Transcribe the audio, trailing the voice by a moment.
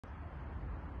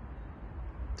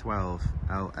12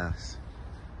 LS.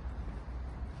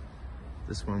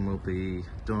 This one will be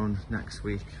done next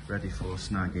week, ready for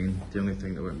snagging. The only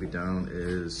thing that won't be down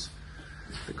is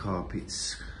the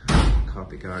carpets. The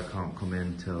carpet guy can't come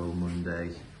in till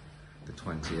Monday the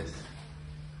 20th.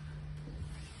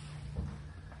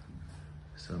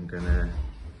 So I'm gonna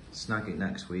snag it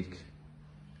next week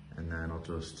and then I'll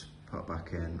just pop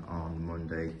back in on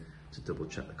Monday to double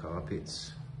check the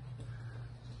carpets.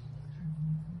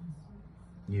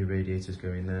 New radiators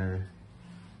going there,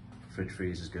 fridge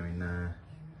freezers going there,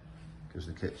 gives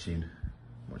the kitchen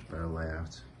much better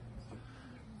layout.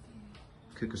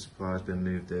 Cooker supply has been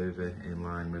moved over in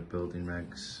line with building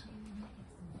regs.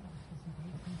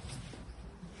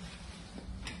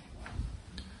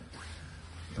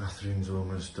 Bathroom's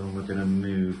almost done. We're going to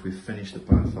move, we've finished the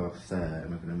bath off there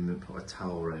and we're going to put a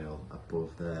towel rail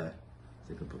above there. I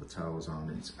think we'll put the towels on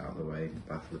and it's out of the way. The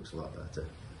bath looks a lot better.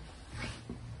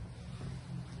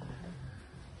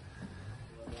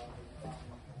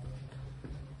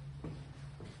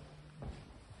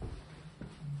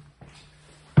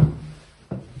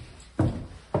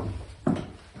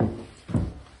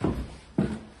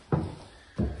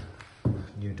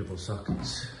 New double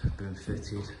sockets have been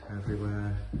fitted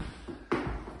everywhere.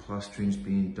 Plastering's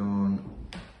been done.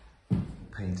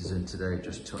 Paint is in today,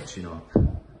 just touching up.